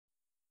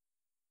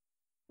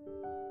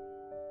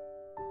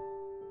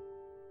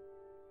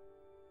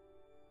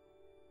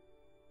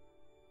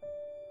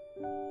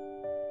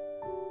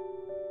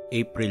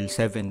April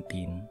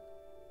 17,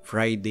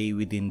 Friday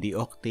within the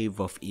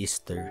octave of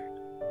Easter.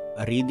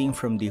 A reading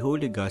from the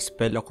Holy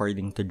Gospel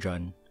according to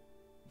John.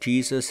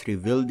 Jesus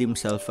revealed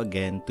himself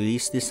again to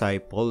his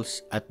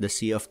disciples at the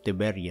Sea of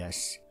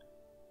Tiberias.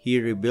 He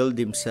revealed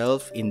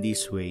himself in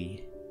this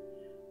way.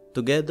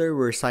 Together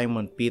were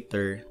Simon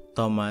Peter,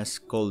 Thomas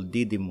called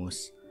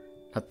Didymus,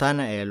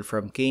 Nathanael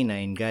from Cana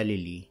in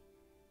Galilee,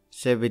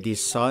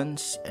 Zebedee's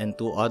sons, and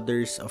 2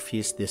 others of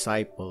his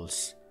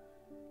disciples.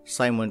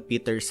 Simon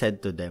Peter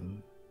said to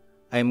them,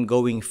 "I am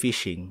going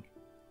fishing."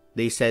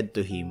 They said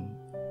to him,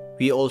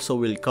 "We also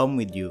will come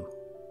with you."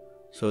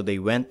 So they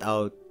went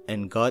out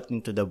and got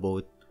into the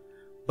boat,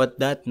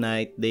 but that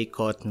night they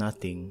caught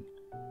nothing.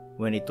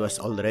 When it was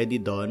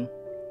already dawn,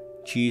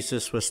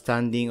 Jesus was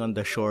standing on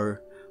the shore,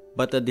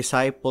 but the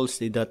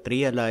disciples did not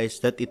realize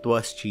that it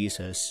was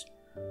Jesus.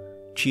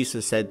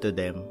 Jesus said to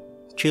them,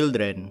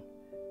 "Children,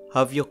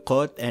 have you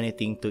caught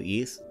anything to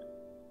eat?"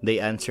 They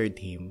answered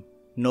him,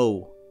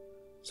 "No."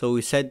 So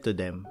he said to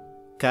them,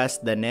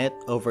 "Cast the net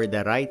over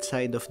the right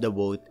side of the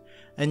boat,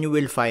 and you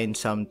will find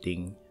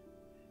something."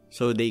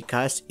 So they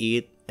cast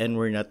it and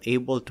were not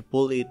able to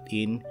pull it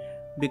in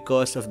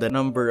because of the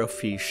number of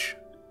fish.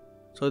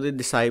 So the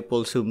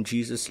disciples whom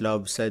Jesus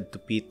loved said to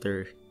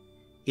Peter,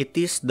 "It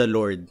is the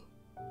Lord."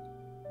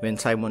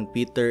 When Simon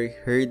Peter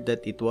heard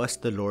that it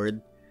was the Lord,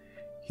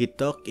 he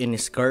took in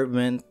his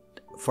garment,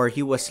 for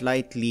he was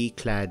lightly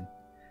clad,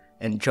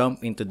 and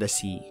jumped into the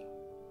sea.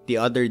 The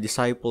other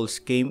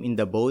disciples came in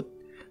the boat,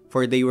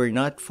 for they were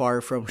not far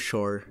from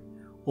shore,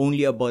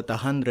 only about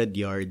 100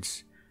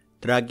 yards,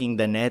 dragging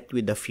the net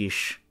with the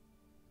fish.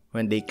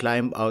 When they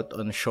climbed out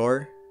on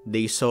shore,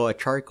 they saw a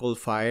charcoal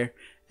fire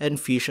and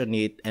fish on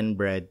it and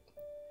bread.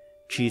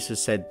 Jesus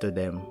said to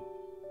them,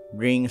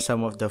 "Bring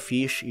some of the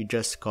fish you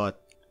just caught."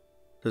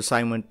 So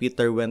Simon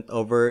Peter went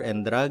over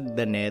and dragged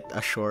the net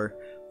ashore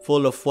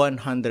full of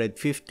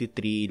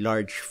 153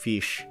 large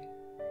fish.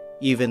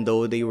 Even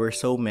though they were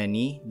so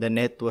many, the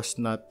net was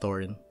not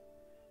torn.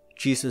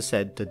 Jesus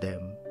said to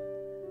them,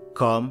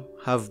 "Come,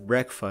 have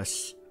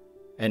breakfast."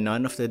 And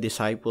none of the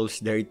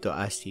disciples dared to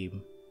ask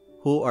him,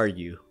 "Who are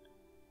you?"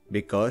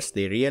 because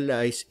they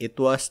realized it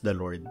was the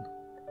Lord.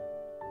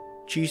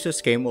 Jesus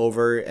came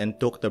over and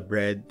took the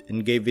bread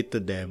and gave it to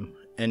them,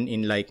 and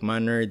in like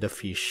manner the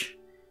fish.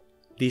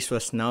 This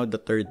was now the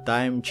 3rd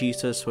time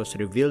Jesus was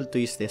revealed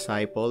to his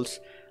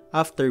disciples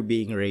after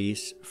being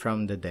raised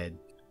from the dead.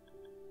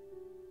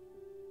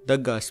 The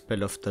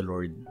Gospel of the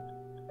Lord.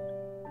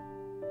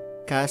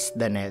 Cast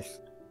the net.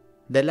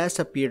 The last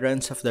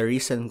appearance of the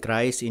risen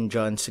Christ in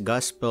John's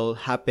Gospel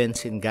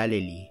happens in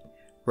Galilee,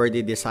 where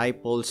the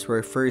disciples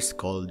were first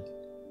called.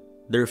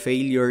 Their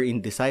failure in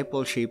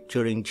discipleship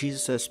during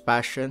Jesus'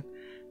 passion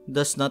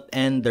does not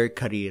end their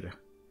career.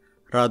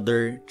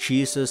 Rather,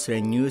 Jesus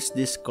renews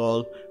this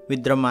call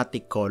with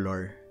dramatic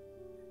color.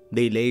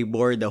 They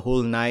labor the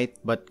whole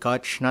night but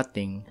catch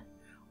nothing.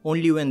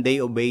 Only when they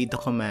obey the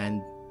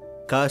command,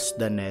 "Cast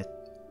the net,"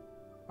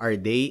 are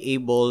they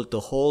able to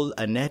hold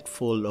a net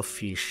full of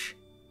fish.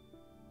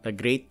 The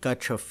great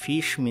catch of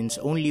fish means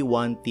only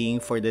one thing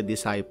for the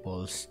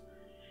disciples.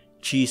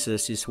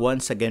 Jesus is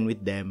once again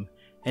with them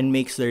and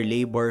makes their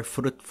labor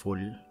fruitful.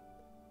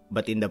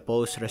 But in the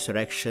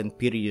post-resurrection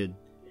period,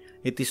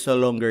 it is no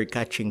longer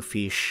catching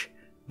fish,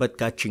 but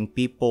catching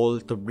people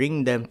to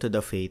bring them to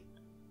the faith.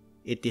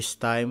 It is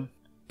time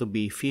to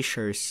be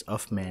fishers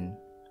of men.